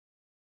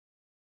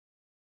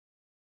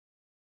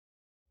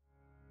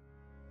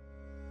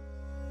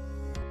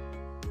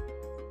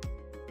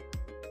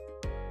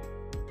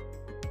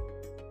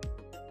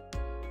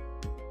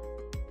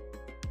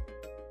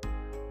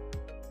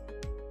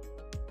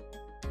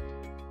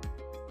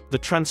The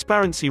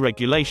transparency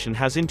regulation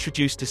has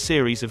introduced a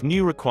series of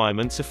new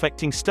requirements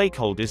affecting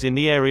stakeholders in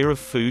the area of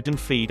food and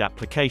feed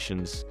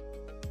applications.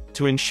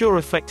 To ensure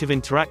effective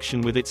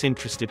interaction with its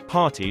interested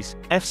parties,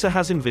 EFSA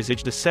has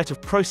envisaged a set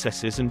of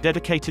processes and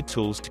dedicated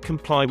tools to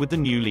comply with the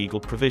new legal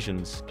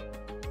provisions.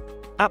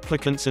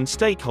 Applicants and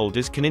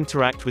stakeholders can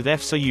interact with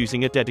EFSA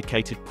using a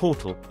dedicated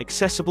portal,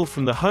 accessible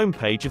from the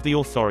homepage of the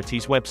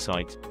authority's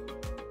website.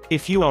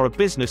 If you are a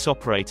business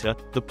operator,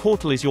 the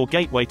portal is your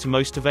gateway to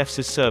most of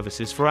EFSA's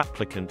services for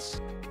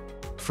applicants.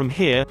 From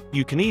here,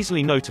 you can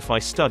easily notify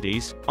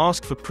studies,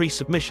 ask for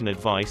pre-submission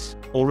advice,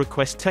 or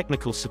request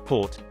technical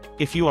support.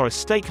 If you are a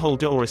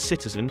stakeholder or a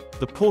citizen,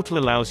 the portal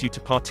allows you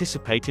to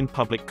participate in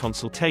public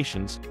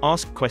consultations,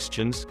 ask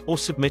questions, or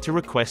submit a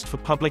request for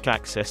public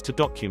access to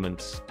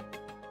documents.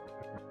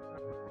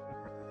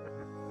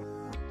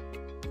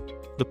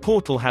 The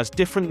portal has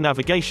different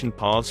navigation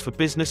paths for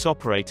business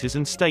operators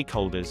and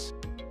stakeholders.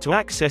 To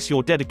access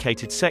your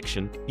dedicated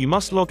section, you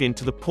must log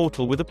into the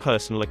portal with a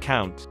personal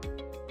account.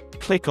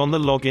 Click on the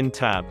Login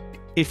tab.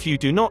 If you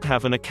do not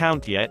have an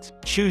account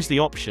yet, choose the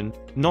option,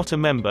 Not a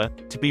Member,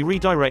 to be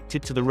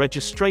redirected to the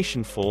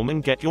registration form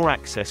and get your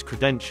access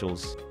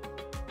credentials.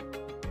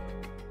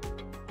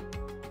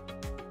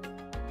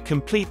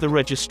 Complete the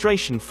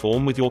registration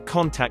form with your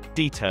contact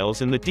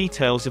details and the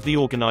details of the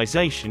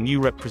organization you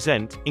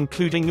represent,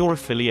 including your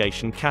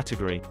affiliation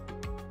category.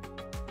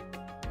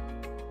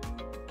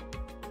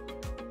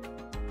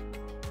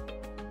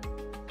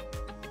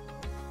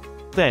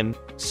 Then,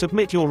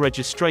 submit your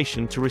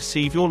registration to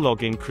receive your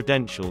login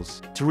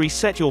credentials. To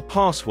reset your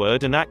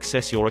password and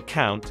access your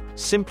account,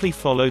 simply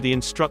follow the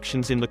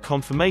instructions in the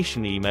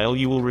confirmation email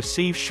you will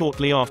receive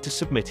shortly after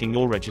submitting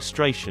your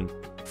registration.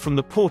 From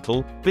the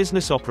portal,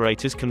 business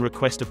operators can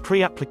request a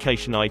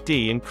pre-application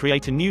ID and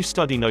create a new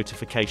study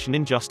notification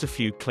in just a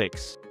few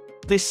clicks.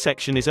 This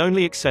section is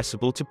only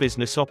accessible to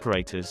business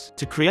operators.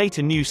 To create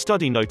a new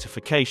study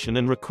notification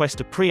and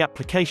request a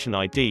pre-application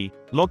ID,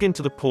 log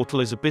into the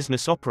portal as a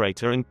business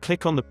operator and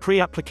click on the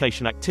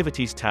Pre-application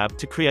Activities tab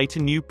to create a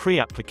new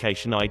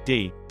pre-application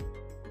ID.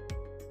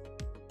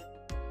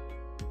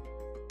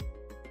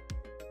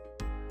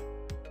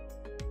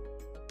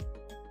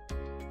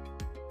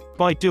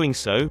 By doing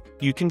so,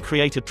 you can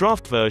create a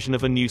draft version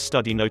of a new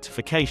study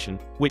notification,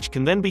 which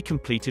can then be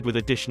completed with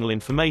additional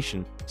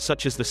information,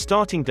 such as the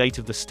starting date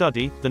of the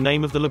study, the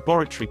name of the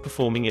laboratory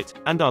performing it,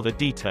 and other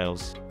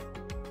details.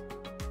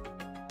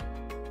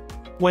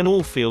 When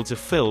all fields are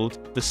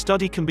filled, the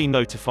study can be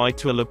notified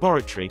to a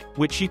laboratory,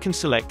 which you can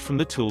select from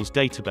the tool's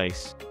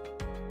database.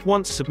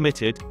 Once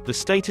submitted, the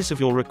status of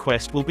your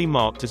request will be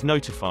marked as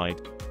notified.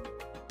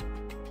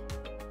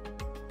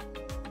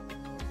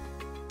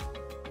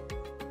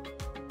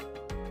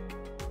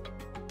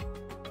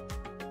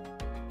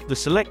 The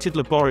selected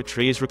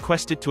laboratory is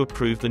requested to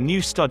approve the new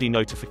study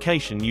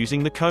notification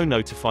using the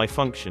co-notify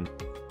function.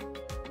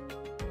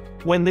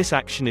 When this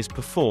action is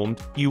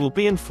performed, you will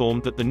be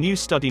informed that the new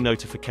study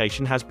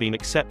notification has been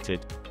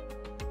accepted.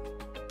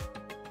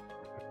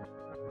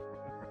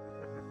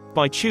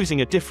 By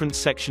choosing a different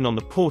section on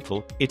the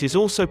portal, it is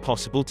also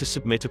possible to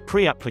submit a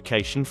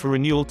pre-application for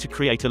renewal to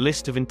create a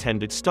list of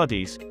intended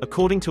studies,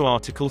 according to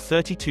Article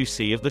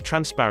 32C of the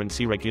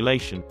Transparency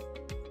Regulation.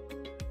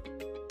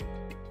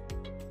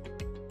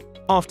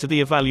 After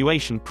the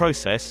evaluation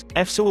process,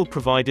 EFSA will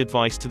provide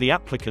advice to the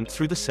applicant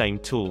through the same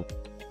tool.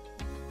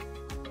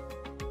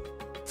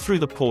 Through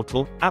the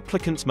portal,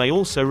 applicants may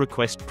also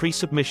request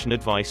pre-submission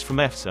advice from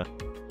EFSA.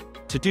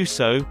 To do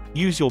so,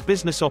 use your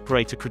business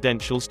operator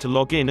credentials to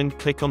log in and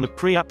click on the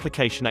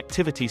Pre-application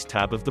Activities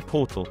tab of the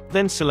portal.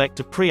 Then select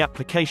a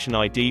pre-application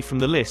ID from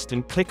the list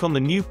and click on the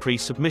new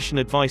Pre-submission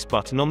advice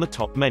button on the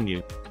top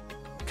menu.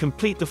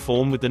 Complete the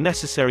form with the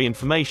necessary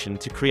information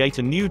to create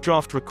a new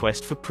draft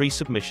request for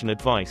pre-submission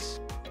advice.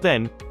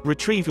 Then,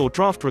 retrieve your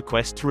draft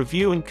request to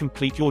review and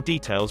complete your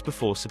details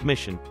before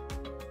submission.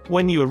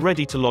 When you are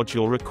ready to lodge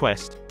your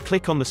request,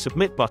 click on the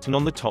Submit button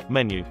on the top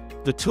menu.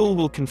 The tool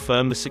will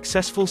confirm the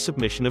successful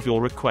submission of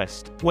your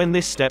request. When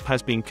this step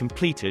has been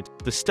completed,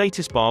 the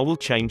status bar will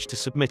change to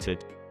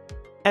Submitted.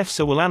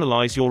 EFSA will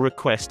analyze your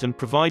request and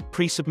provide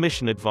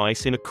pre-submission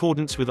advice in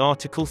accordance with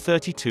Article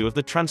 32 of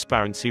the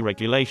Transparency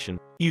Regulation.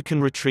 You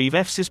can retrieve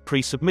EFSA's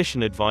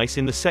pre-submission advice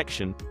in the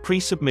section,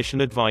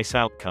 Pre-submission Advice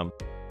Outcome.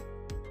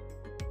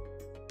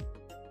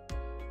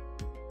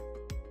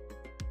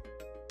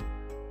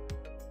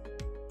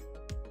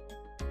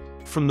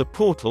 From the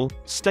portal,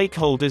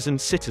 stakeholders and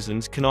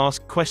citizens can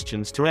ask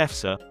questions to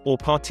EFSA, or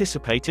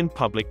participate in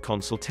public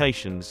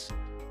consultations.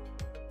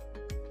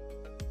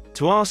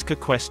 To ask a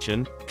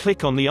question,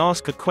 click on the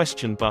Ask a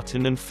Question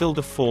button and fill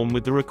the form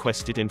with the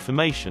requested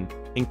information,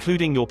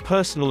 including your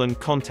personal and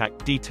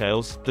contact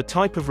details, the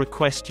type of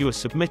request you are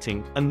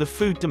submitting, and the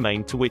food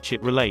domain to which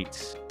it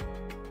relates.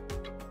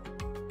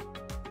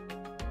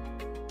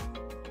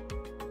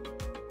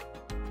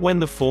 When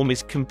the form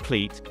is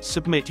complete,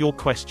 submit your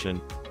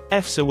question.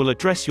 EFSA will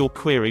address your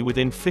query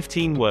within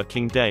 15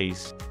 working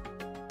days.